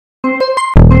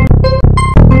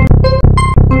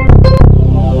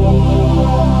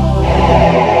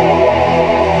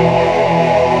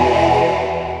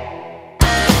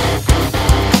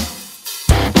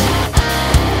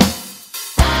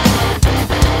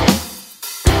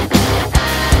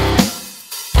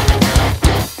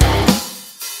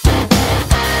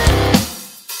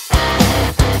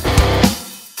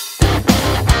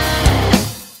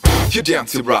you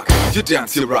dance, you rock, you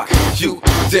dance, you rock, you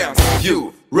dance,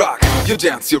 you rock, you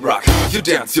dance, you rock, you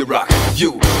dance, you rock,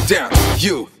 you dance,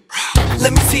 you rock.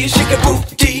 Let me see you shake a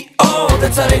booty, oh,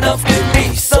 that's not enough, give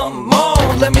me some more.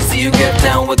 Let me see you get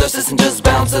down with us and just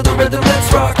bounce to the rhythm,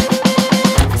 let's rock.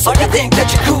 So you think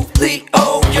that you're coolly,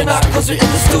 oh, you're not cause you're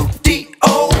in the studio.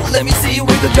 Let me see you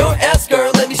wiggle your ass,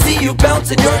 girl, let me see you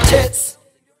bouncing your tits.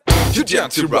 You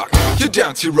dance, you rock, you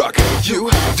dance, you rock, you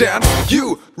dance,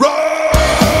 you rock.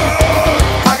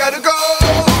 I gotta go,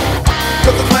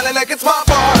 cause I'm smelling like it's my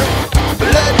part.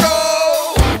 Let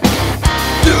go,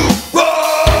 you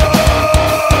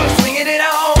rock. Swinging it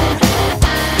on,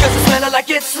 cause it's smelling like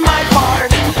it's my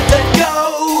part. Let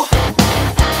go.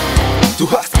 Du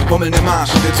hast Murmeln im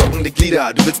Arsch und dir zocken die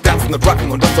Glieder. Du willst tanzen und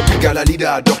rocken und das doch viel geiler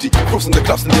Lieder. Doch die Grooves und die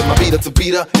Clubs sind dir mal wieder zu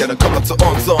bieder. Ja, dann komm doch zu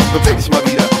uns und beweg dich mal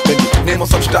wieder. Wenn die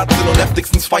Nemos am Start sind und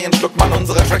heftigstens feiern, schluckt man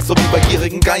unsere Tracks so wie bei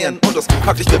gierigen Geiern. Und das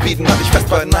praktisch verbieten, halt dich fest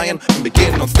bei den Eiern. Und wir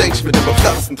gehen on Stage mit dem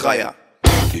popstarsten Dreier.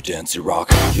 You dance, you rock,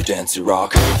 you dance, you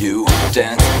rock, you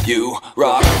dance, you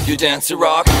rock, you dance, you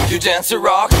rock, you dance, you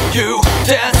rock, you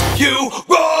dance, you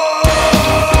rock.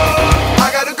 I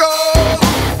gotta go,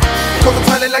 cause I'm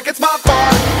smelling like it's my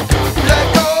part.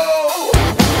 Let go,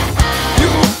 you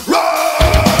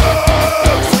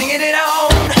rock. Swinging it on,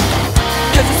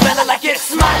 cause it's smelling like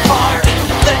it's my part.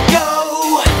 Let go.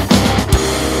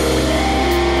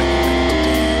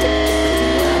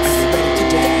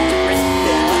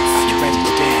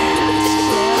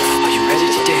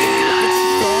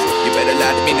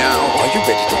 Let me know. Are you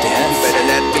ready to dance? You better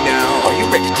let me know. Are you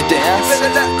ready to dance? You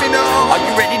better let me know. Are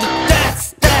you ready to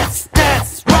dance, dance,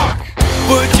 dance, rock?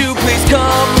 Would you please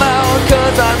come out,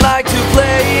 cause I'd like to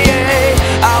play.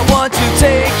 I want to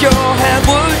take your hand,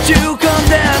 would you come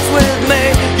dance with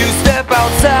me? You step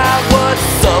outside,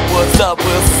 what's up,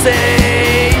 we'll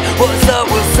say. What's up,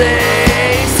 we'll say.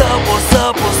 What's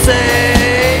up, we'll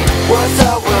say. What's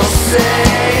up, we'll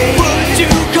say. Would you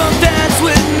come dance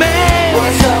with me?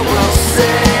 What's up, we'll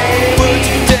say. Would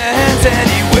you dance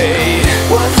anyway?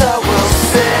 What's up, we'll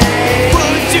say.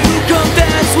 Would you come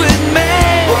dance with me?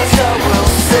 What's up, we'll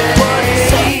say.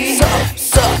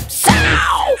 What's up,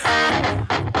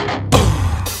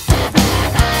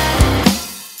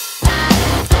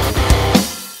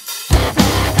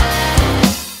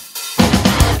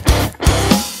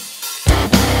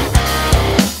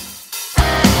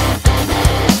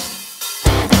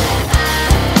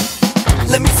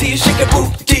 Let me see you shake a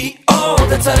booty, oh,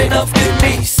 that's not enough, give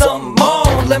me some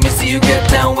more. Let me see you get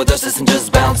down with us and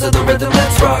just bounce to the rhythm,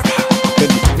 let's rock. Wenn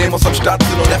die Nemos am Start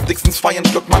sind und heftigstens feiern,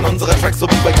 schluckt man unsere Tracks so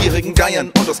wie bei gierigen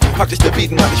Geiern. Und das praktisch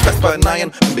verbieten, halt dich fest bei den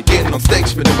Eiern. Und wir gehen on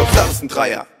Stage mit dem popstarsten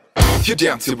Dreier. You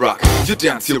dance, you rock, you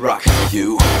dance, you rock,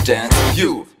 You dance,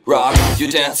 you rock, you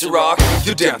dance, you rock,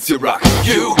 you dance, you rock,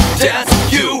 you dance,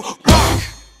 you rock.